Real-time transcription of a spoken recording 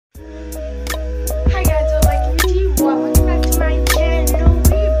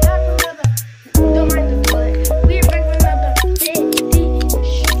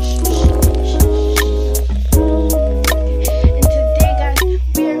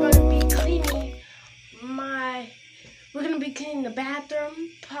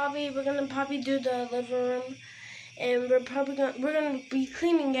we're gonna probably do the living room, and we're gonna be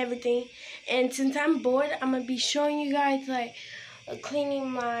cleaning everything. And since I'm bored, I'm gonna be showing you guys like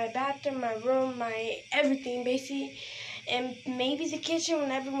cleaning my bathroom, my room, my everything basically, and maybe the kitchen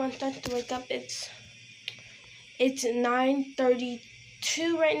when everyone starts to wake up. It's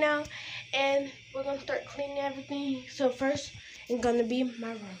 9:32 right now, and we're gonna start cleaning everything. So first, it's gonna be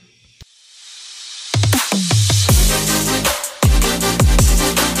my room.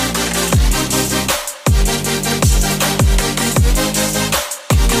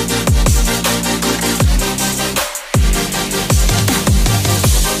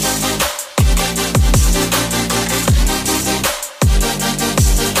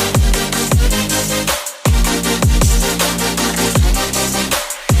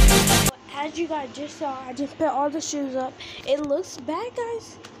 As you guys just saw, I just put all the shoes up. It looks bad,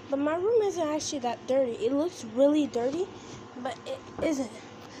 guys, but my room isn't actually that dirty. It looks really dirty, but it isn't.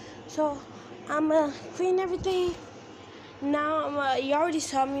 So I'm gonna clean everything. Now, you already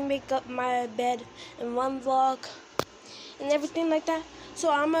saw me make up my bed in one vlog and everything like that.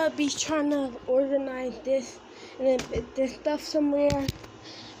 So I'm gonna be trying to organize this and then put this stuff somewhere.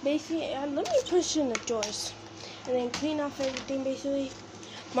 Basically, let me push in the drawers and then clean off everything basically.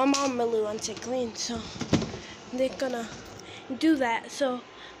 My mom really wants it clean, so they're gonna do that. So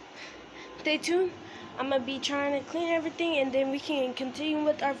stay tuned. I'm gonna be trying to clean everything, and then we can continue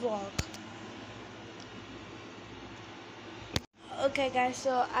with our vlog. Okay, guys,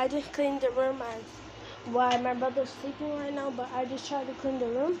 so I just cleaned the room while my brother's sleeping right now, but I just tried to clean the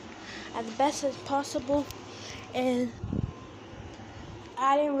room as best as possible, and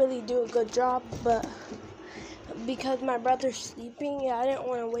I didn't really do a good job, but because my brother's sleeping, I didn't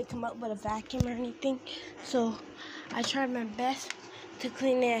want to wake him up with a vacuum or anything, so I tried my best to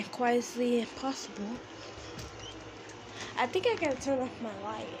clean it as quietly as possible. I think I gotta turn off my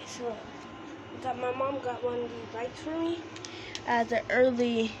light. So my mom got one of these lights for me as an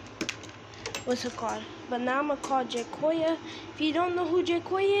early, what's it called? But now I'm gonna call Jacoya. If you don't know who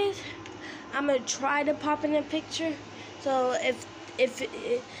Jacoya is, I'm gonna try to pop in a picture. So if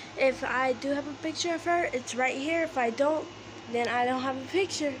I do have a picture of her, it's right here. If I don't, then I don't have a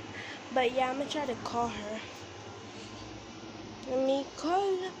picture. But yeah, I'm gonna try to call her. Let me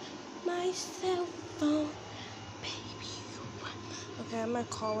call my cell phone, baby. Okay, I'm gonna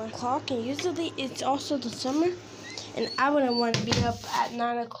call her. Clock, and usually it's also the summer, and I wouldn't want to be up at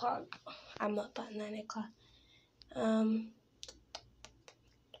 9 o'clock. I'm up at 9 o'clock.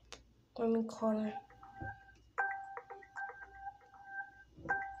 Let me call her.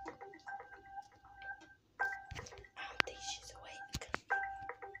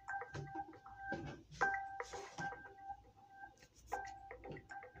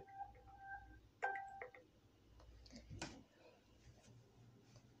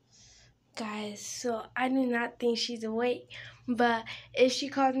 Guys, so I do not think she's awake, but if she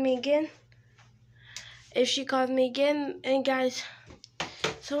calls me again, and guys,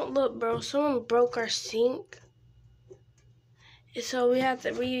 so look, bro, someone broke our sink, so we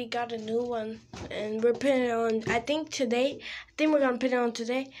got a new one, and we're putting it on. I think we're gonna put it on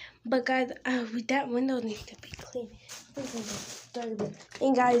today. But guys, that window needs to be clean.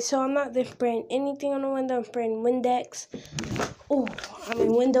 And guys, so I'm not just spraying anything on the window. I'm spraying Windex. Oh, I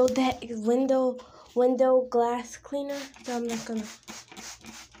mean window glass cleaner. So I'm not gonna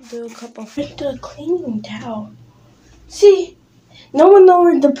do a couple. Put the cleaning towel. See, no one knows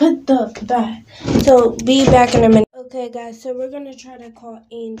where to put that. So be back in a minute. Okay, guys. So we're gonna try to call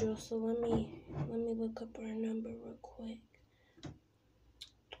Angel. So let me look up her number real quick.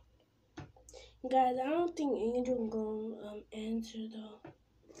 Guys, I don't think Angel gonna answer though.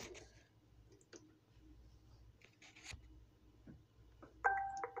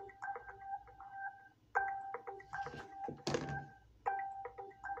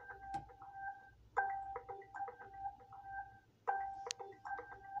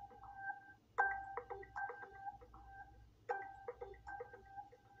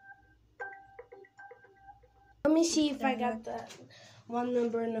 Let me see if I got the one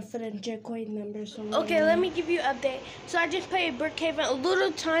number in the foot of Jacoy number. Okay, let me give you an update. So I just played Brookhaven, a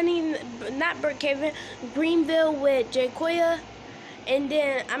little tiny, not Brookhaven, Greenville with Jacoya. And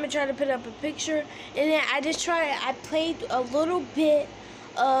then I'm gonna try to put up a picture. And then I played a little bit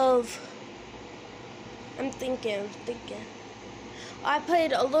of, I'm thinking. I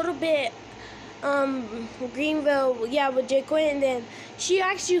played a little bit Greenville, yeah, with Jacoy, and then she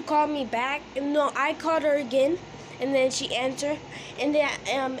actually called me back. No, I called her again, and then she answered, and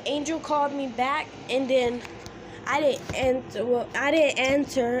then Angel called me back, and then I didn't answer. Well, I didn't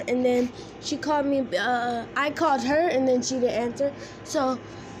answer, and then she called me. I called her, and then she didn't answer. So,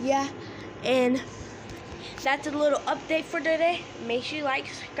 yeah, and that's a little update for today. Make sure you like,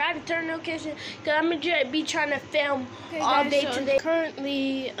 subscribe, and turn notifications, because I'm going to be trying to film all day today.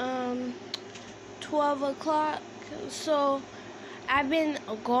 Currently, 12 o'clock, so I've been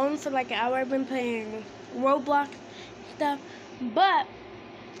gone for like an hour. I've been playing Roblox stuff, but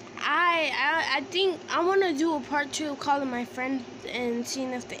I think I want to do a part 2 of calling my friends and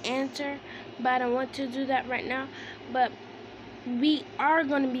seeing if they answer, but I don't want to do that right now. But we are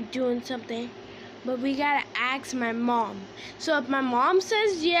going to be doing something, but we got to ask my mom. So if my mom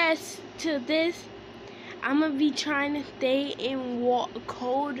says yes to this, I'm going to be trying to stay in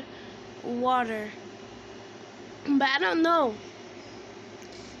cold water. But I don't know.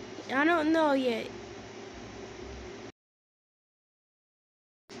 I don't know yet.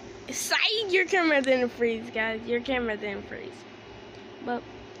 Sight, your camera didn't freeze, guys. Your camera didn't freeze. But,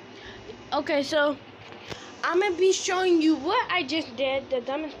 okay, so I'm going to be showing you what I just did. The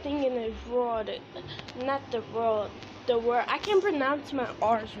dumbest thing in the world. Not the world. The word. I can't pronounce my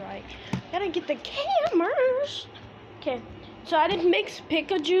R's right. Gotta get the cameras. Okay. So I just mixed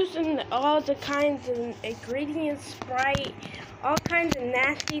pickle juice and all the kinds of ingredients, Sprite, all kinds of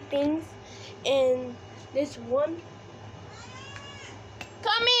nasty things. And this one.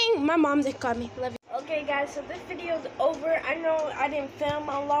 Coming! My mom just called me. Love you. Okay, guys, so this video is over. I know I didn't film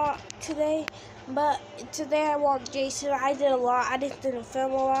a lot today, but today I walked Jason. I did a lot. I just didn't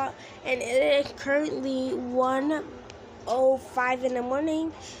film a lot. And it is currently 1:05 in the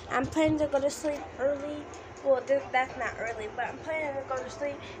morning. I'm planning to go to sleep early. Well, that's not early, but I'm planning to go to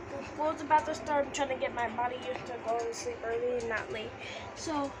sleep. School's about to start. I'm trying to get my body used to going to sleep early and not late.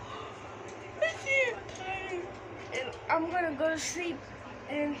 So, and I'm going to go to sleep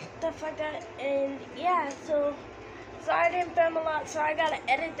and stuff like that. And, yeah, so I didn't film a lot, so I got to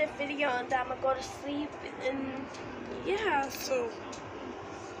edit the video and then I'm going to go to sleep. And, yeah, so,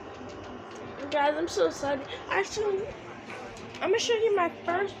 guys, I'm so excited. Actually, I'm going to show you my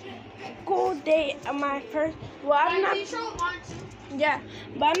first school day, my first, well, I'm not, yeah,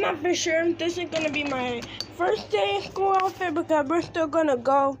 but I'm not for sure if this is going to be my first day in school outfit, because we're still going to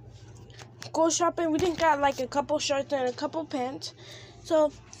go school shopping. We just got like a couple shirts and a couple pants.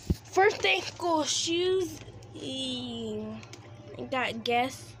 So, first day school shoes, got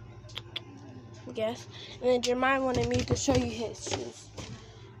guess, and then Jeremiah wanted me to show you his shoes.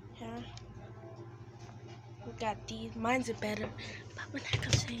 Yeah, we got these. Mine's are better, but we're not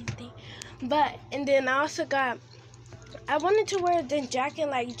gonna say anything. But, and then I also got, I wanted to wear this jacket,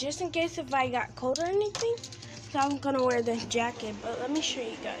 like, just in case if I got cold or anything. So I'm gonna wear this jacket, but let me show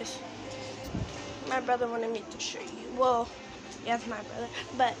you guys. My brother wanted me to show you. Well, yeah, it's my brother,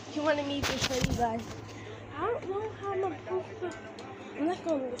 but he wanted me to show you guys. I don't know how I'm supposed to, I'm not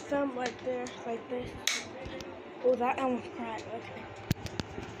gonna film right there, like this. Oh, that almost cracked,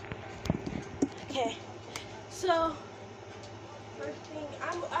 okay. So, first thing,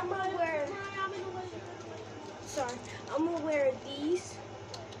 I'm gonna wear, sorry, I'm gonna wear these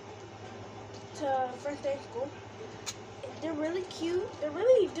to first day of school. They're really cute.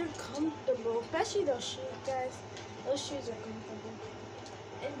 They're comfortable, especially those shoes, guys. Those shoes are comfortable.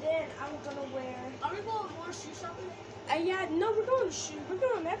 And then I'm gonna wear. Are we going more shoe shopping? Yeah, no, we're going shoes. We're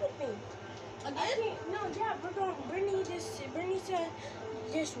going everything. Again? We're going. Brittany said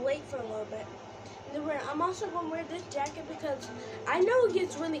just wait for a little bit. And then I'm also gonna wear this jacket because I know it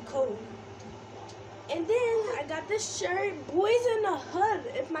gets really cold. And then I got this shirt. Boys in the Hood.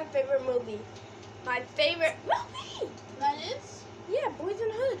 It's my favorite movie. My favorite movie. That is? Yeah, Boys in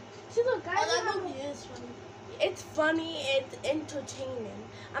the Hood. See, look, guys. Oh, that movie is funny. It's funny. It's entertaining.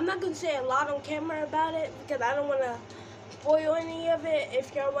 I'm not gonna say a lot on camera about it because I don't want to spoil any of it.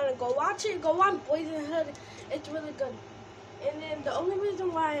 If y'all want to go watch it, go watch Boys in the Hood. It's really good. And then the only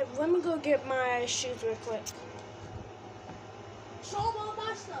reason why, let me go get my shoes real quick. Show them all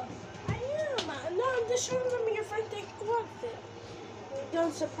my stuff. I am. No, I'm just showing them your first day school outfit.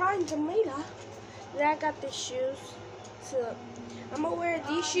 Don't surprise them later that I got these shoes. So I'm gonna wear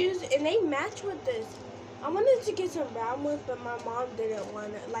these shoes, and they match with this. I wanted to get some brown ones, but my mom didn't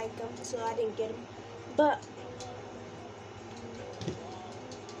want to like them, so I didn't get them. But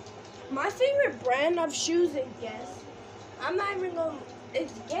my favorite brand of shoes is Guess. I'm not even gonna.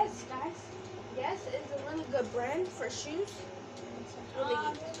 It's Guess, guys. Guess is a really good brand for shoes. It's really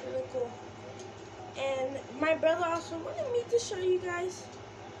cool. And my brother also wanted me to show you guys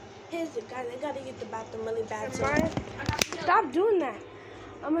his. Guys, I gotta get the bathroom really bad. So stop doing that.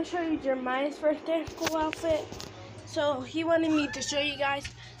 I'm gonna show you Jeremiah's first day of school outfit. So he wanted me to show you guys.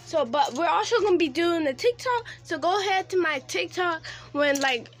 So, but we're also gonna be doing the TikTok. So go ahead to my TikTok when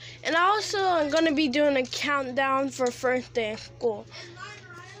and also I'm gonna be doing a countdown for first day of school.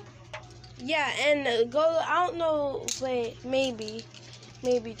 Yeah, and go. I don't know. Wait, maybe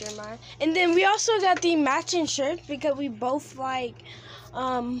Jeremiah. And then we also got the matching shirts because we both like,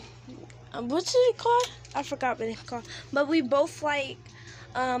 what's it called? I forgot what it's called. But we both like,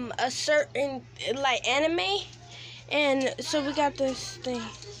 a certain like anime, and so we got this thing.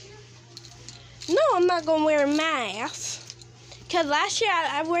 No, I'm not gonna wear a mask. Cause last year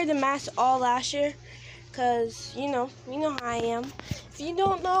I wear the mask all last year. Cause you know how I am. If you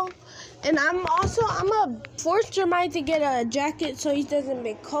don't know, and I'm a force Jeremiah to get a jacket so he doesn't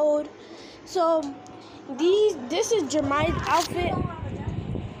be cold. So this is Jeremiah's outfit.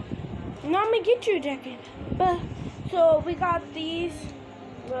 No, I'm gonna get you a jacket. But so we got these.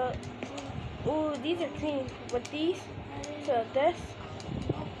 Ooh, these are clean. With these, so this.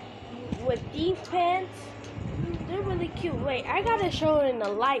 With these pants, they're really cute. Wait, I gotta show it in the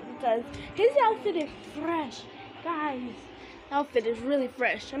light because his outfit is fresh. Guys, outfit is really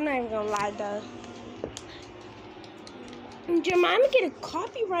fresh. I'm not even gonna lie though. Jeremiah, I'm gonna get it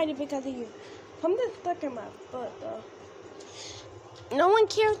copyrighted because of you. Something stuck in my foot though. No one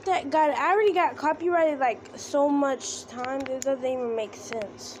cares that I already got copyrighted like so much time. It doesn't even make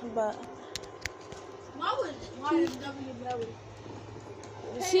sense. But why is WW?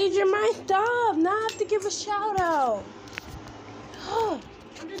 See, Jeremiah, stop. Now I have to give a shout out. I'm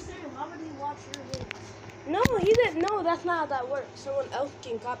just saying, why would he watch your videos? No, he didn't. No, that's not how that works. Someone else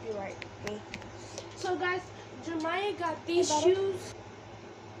can copyright me. So, guys, Jeremiah got these shoes.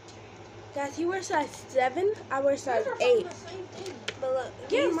 Guys, he wears size 7. I wear size 8. But look,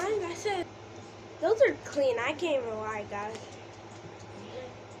 yeah, mine, I said, those are clean. I can't even lie, guys.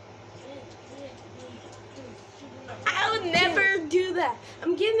 I would never do that.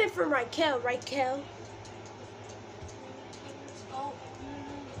 I'm getting it from Raquel. Raquel.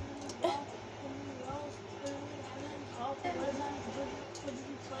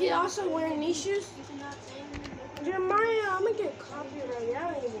 He also wearing these shoes. Jeremiah, I'm gonna get copyrighted.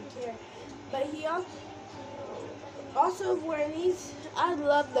 I don't even care. But he also wearing these. I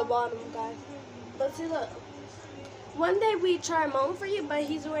love the bottom, guys. But see, look. One day we try them on for you, but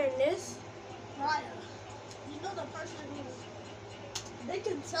he's wearing this. Right. You know the person they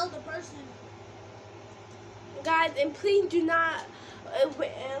can tell the person. Guys, and please do not.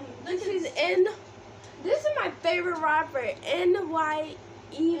 This is my favorite rapper, NYE.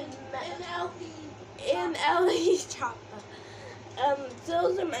 NLE Choppa.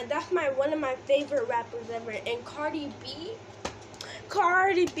 That's one of my favorite rappers ever. And Cardi B.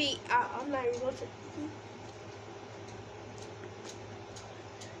 I'm not even going to.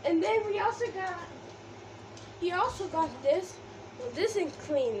 And then he also got this. Well, this is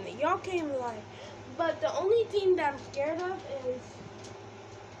clean. Y'all can't rely. But the only thing that I'm scared of is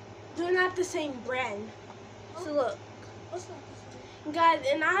they're not the same brand. So look. What's not the same? Guys,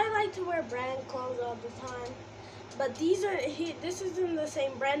 and I like to wear brand clothes all the time. But this isn't the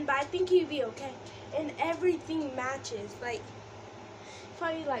same brand, but I think he'd be okay. And everything matches. Like,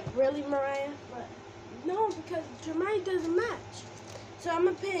 probably like really Mariah, but no, because Jeremiah doesn't match. So I'm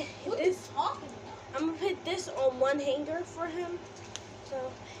gonna put this. I'm gonna put this on one hanger for him.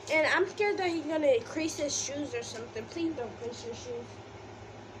 So, and I'm scared that he's gonna crease his shoes or something. Please don't crease your shoes.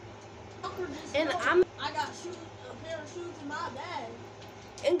 And I got a pair of shoes in my bag.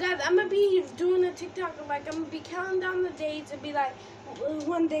 And guys, I'm gonna be doing a TikTok. Like, I'm gonna be counting down the days and be like,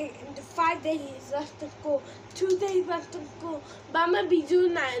 1 day, 5 days left of school, 2 days left of school. But I'm gonna be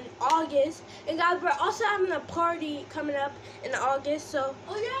doing that in August. And guys, we're also having a party coming up in August. So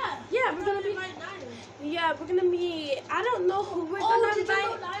yeah, we're gonna be. Yeah, we're gonna be. I don't know who we're gonna invite. You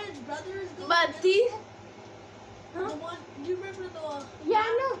know Nia's brother is going? But these. Huh? The one. You remember the? Yeah, I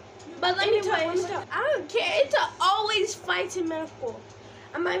know. But anyway, I don't care. It's always fights in middle school.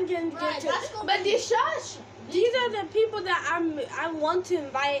 I'm not gonna get to it. But these are the people that I want to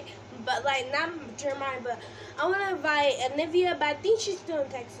invite, but like not Jeremiah, but I want to invite Olivia, but I think she's still in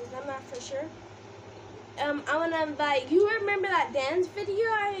Texas. I'm not for sure. I want to invite. You remember that dance video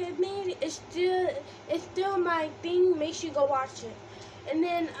I made? It's still my thing. Make sure you go watch it. And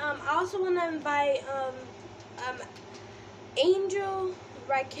then I also want to invite Angel,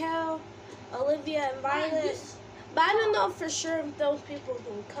 Raquel, Olivia, and Violet. But I don't know for sure if those people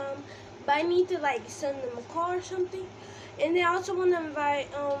can come. But I need to like send them a call or something. And then I also want to invite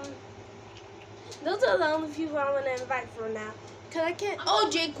those are the only people I want to invite for now. Cause I can't. Oh,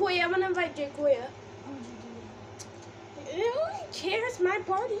 Jay Koya. I want to invite Jay Koya. I don't care. It's my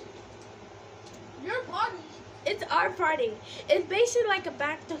party. Your party. It's our party. It's basically like a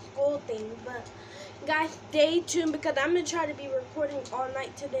back to school thing, but guys, stay tuned because I'm gonna try to be recording all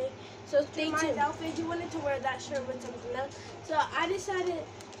night today. So stay tuned. My outfit, he wanted to wear that shirt with something else, so I decided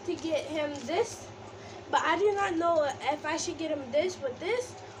to get him this. But I do not know if I should get him this with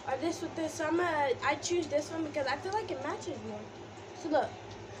this or this with this. So I choose this one because I feel like it matches more. So look.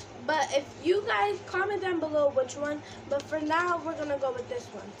 But if you guys comment down below which one. But for now, we're gonna go with this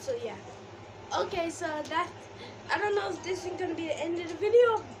one. So yeah. Okay, so I don't know if this is gonna be the end of the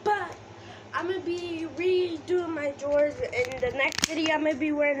video, but I'm gonna be redoing my drawers in the next video. I'm gonna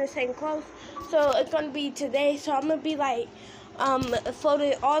be wearing the same clothes, so it's gonna be today. So I'm gonna be like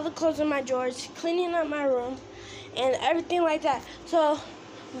folding all the clothes in my drawers, cleaning up my room, and everything like that. So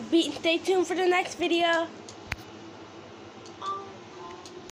stay tuned for the next video.